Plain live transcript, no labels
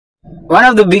One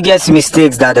of the biggest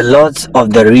mistakes that a lot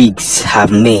of the rigs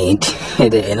have made,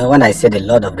 when I say the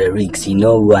Lord of the rigs, you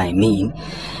know who I mean.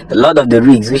 The Lord of the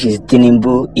rigs, which is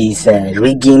Tinubu, is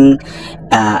rigging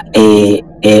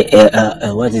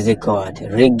what is it called?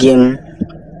 Rigging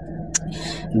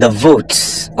the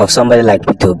votes of somebody like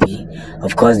P2B.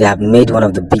 Of course, they have made one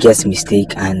of the biggest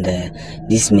mistake, and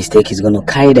this mistake is going to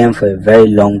carry them for a very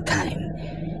long time.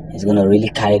 It's going to really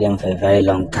carry them for a very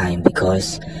long time,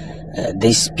 because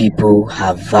these people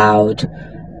have vowed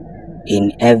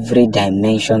in every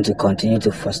dimension to continue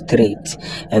to frustrate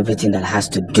everything that has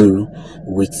to do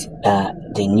with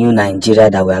the new Nigeria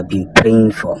that we have been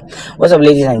praying for. What's up,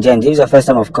 ladies and gents? This is your first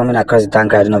time of coming across the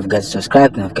tanker. Don't forget to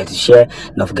subscribe, don't forget to share,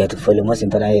 don't forget to follow. Most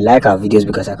importantly, like our videos,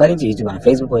 because according to YouTube and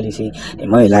Facebook policy, the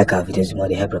more you like our videos, the more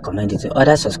they help recommend it to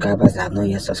other subscribers that have not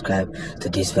yet subscribed to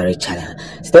this very channel.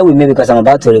 Stay with me, because I'm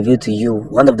about to reveal to you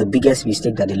one of the biggest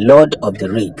mistakes that the Lords of the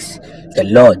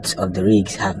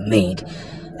Rigs have made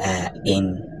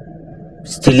in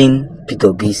stealing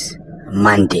P2B's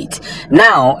mandate.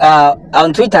 Now,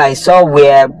 on Twitter, I saw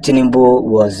where Tinubu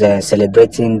was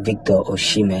celebrating Victor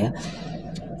Osimhen,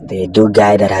 the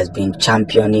guy that has been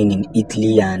championing in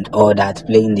Italy and all that,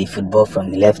 playing the football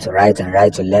from left to right and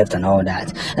right to left and all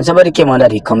that. And somebody came under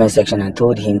the comment section and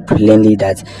told him plainly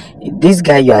that this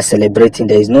guy you are celebrating,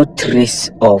 there is no trace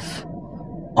of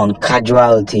on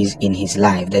casualties in his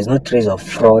life. There's no trace of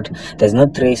fraud. There's no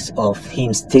trace of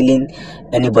him stealing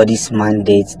anybody's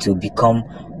mandate to become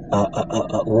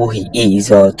who he is,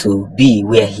 or to be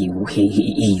where he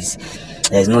is.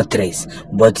 There's no trace.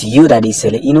 But you that is,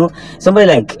 somebody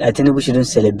like Tinubu shouldn't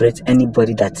celebrate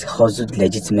anybody that hustled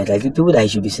legitimate. Like, the people that he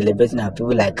should be celebrating are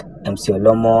people like MC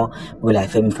Olomo, people like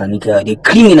Femi Fanika, the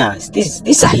criminals.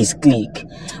 These are his clique.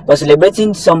 But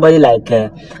celebrating somebody like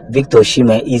Victor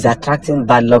Osimhen is attracting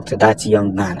bad luck to that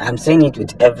young man. I'm saying it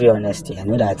with every honesty. I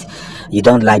know that you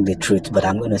don't like the truth, but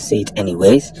I'm going to say it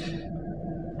anyways.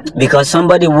 Because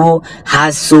somebody who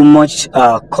has so much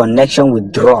connection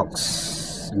with drugs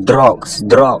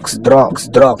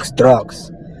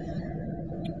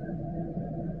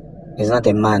is not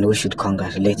a man who should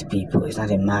congratulate people. It's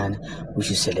not a man who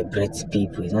should celebrate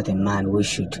people. It's not a man who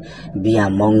should be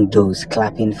among those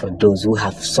clapping for those who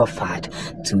have suffered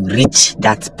to reach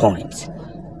that point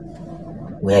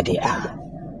where they are.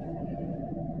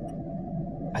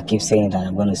 I keep saying that,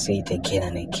 I'm going to say it again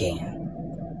and again.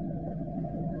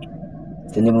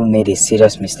 Tinubu made a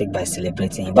serious mistake by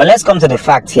celebrating him. But let's come to the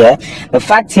fact here. The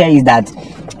fact here is that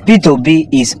P2B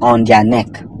is on their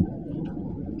neck.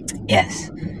 Yes.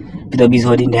 P2B is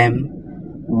holding them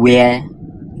where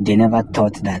they never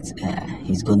thought that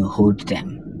he's going to hold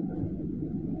them.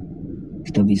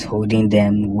 P2B is holding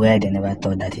them where they never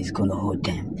thought that he's going to hold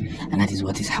them. And that is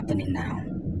what is happening now.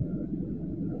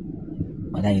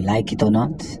 Whether you like it or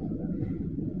not,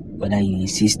 whether you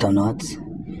insist or not,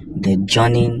 the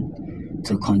journey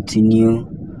to continue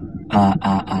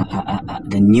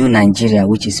the new Nigeria,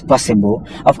 which is possible.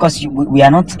 Of course, we are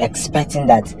not expecting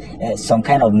that some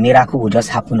kind of miracle will just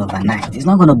happen overnight. It's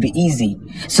not going to be easy.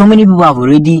 So many people have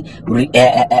already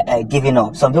given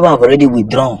up. Some people have already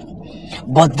withdrawn.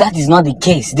 But that is not the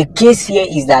case. The case here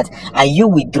is that, are you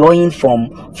withdrawing from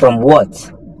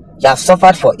what? You have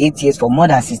suffered for 8 years, for more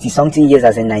than 60-something years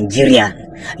as a Nigerian.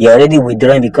 You're already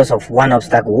withdrawing because of one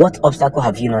obstacle. What obstacle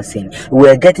have you not seen? We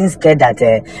were getting scared that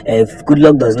if good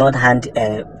luck does not hand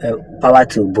power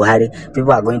to Buhari,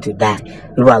 people are going to die.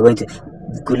 People are going to...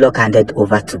 Good luck handed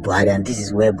over to Buhari, and this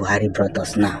is where Buhari brought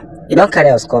us now. You don't carry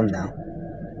us come now.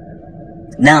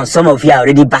 Now, some of you are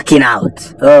already backing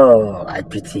out. Oh, I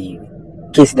pity you.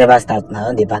 Case never starts now,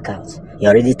 don't they back out?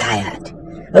 You're already tired.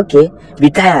 Okay, be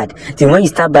tired. Till when you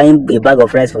start buying a bag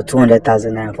of rice for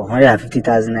 200,000 naira, for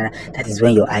 150,000 naira, that is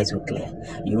when your eyes will clear.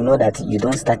 You know that you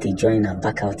don't start enjoying and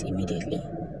back out immediately.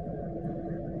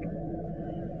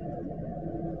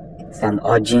 So I'm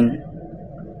urging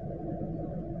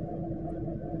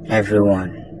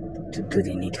everyone to do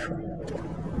the needful.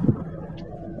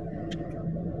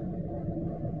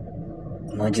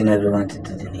 I'm urging everyone to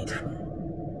do the needful.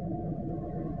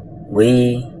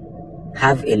 We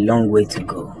have a long way to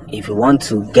go. If we want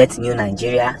to get new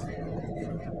Nigeria,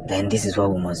 then this is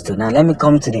what we must do. Now let me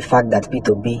come to the fact that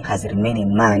P2B has remained a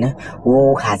man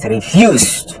who has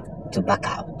refused to back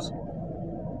out.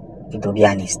 P2B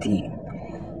and his team,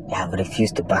 they have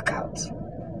refused to back out.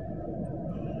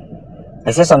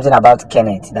 I said something about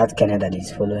Kenneth, that Kenneth that is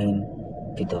following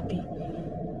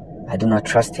P2B. I do not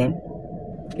trust him,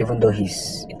 even though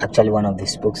he's actually one of the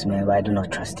spokesmen, but I do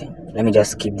not trust him. Let me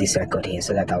just keep this record here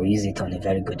so that I'll use it on a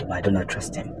very good day, but I do not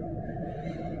trust him.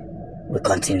 We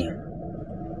continue.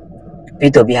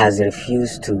 P2B has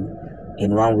refused to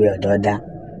in one way or the other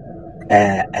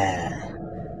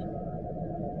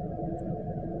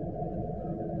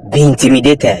be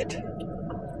intimidated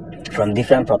from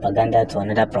different propaganda to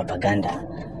another propaganda.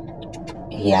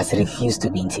 He has refused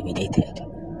to be intimidated.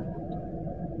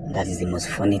 That is the most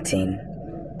funny thing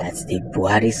that the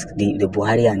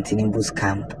Buhari and Tinubu's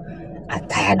camp are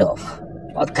tired of.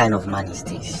 What kind of man is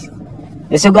this?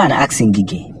 They say go and ask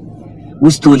Ngige, who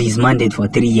stole his mandate for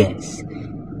 3 years.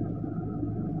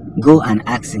 Go and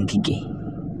ask Ngige.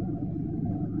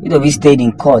 We stayed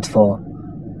in court for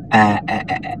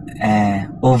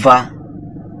over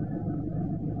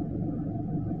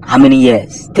how many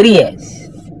years? 3 years.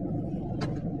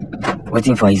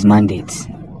 Waiting for his mandate.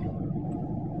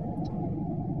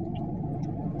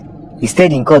 He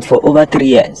stayed in court for over 3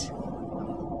 years.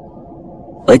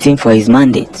 Waiting for his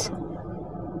mandate.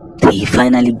 Till he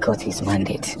finally got his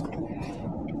mandate.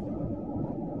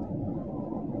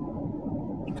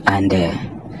 And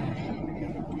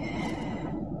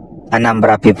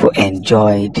Anambra people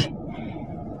enjoyed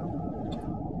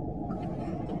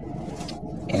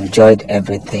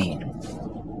everything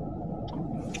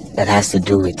that has to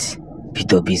do with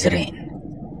Peter Obi's reign.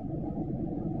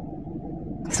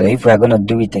 So if we are going to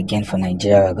do it again for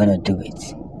Nigeria, we're going to do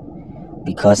it.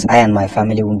 Because I and my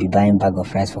family won't be buying a bag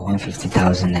of rice for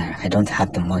 150,000 naira. I don't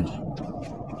have the money.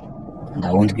 And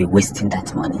I won't be wasting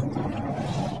that money.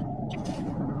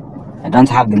 I don't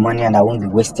have the money and I won't be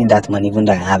wasting that money even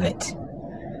though I have it.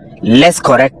 Let's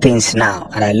correct things now.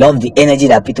 And I love the energy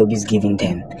that Peter Obi is giving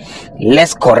them.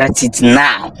 Let's correct it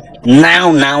now.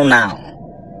 Now.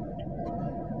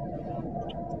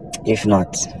 If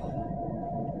not,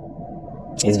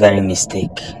 it's very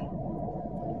mistake.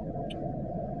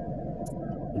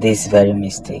 This very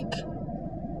mistake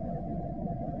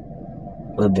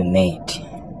will be made.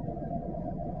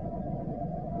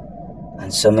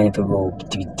 And so many people will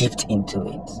be dipped into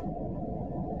it.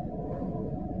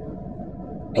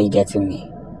 Are you getting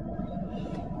me?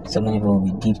 So many people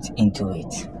will be dipped into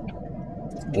it.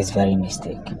 This very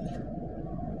mistake.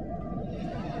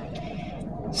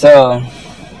 So,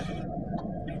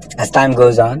 as time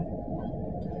goes on,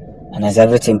 and as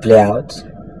everything play out,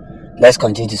 let's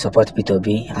continue to support Peter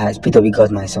Obi. As Peter Obi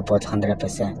got my support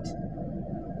 100%.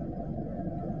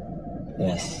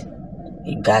 Yes,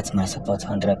 he got my support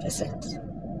 100%.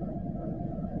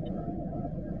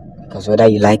 Because whether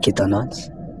you like it or not,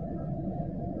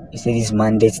 you see this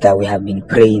mandate that we have been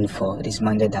praying for, this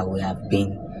mandate that we have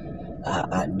been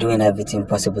doing everything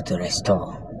possible to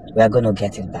restore, we are going to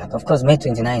get it back. Of course, May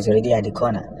 29 is already at the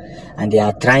corner, and they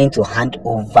are trying to hand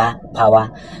over power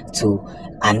to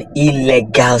an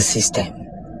illegal system.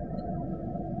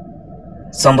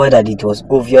 Somebody that it was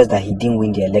obvious that he didn't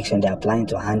win the election, they are planning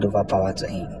to hand over power to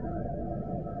him.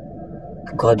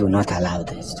 God will not allow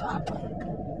this to happen.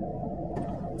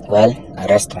 Well, I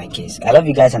rest my case. I love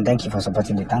you guys and thank you for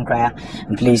supporting the Town Crier.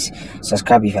 And please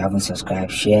subscribe if you haven't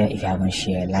subscribed, share if you haven't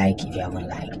shared, like if you haven't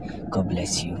liked. God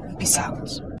bless you. Peace out.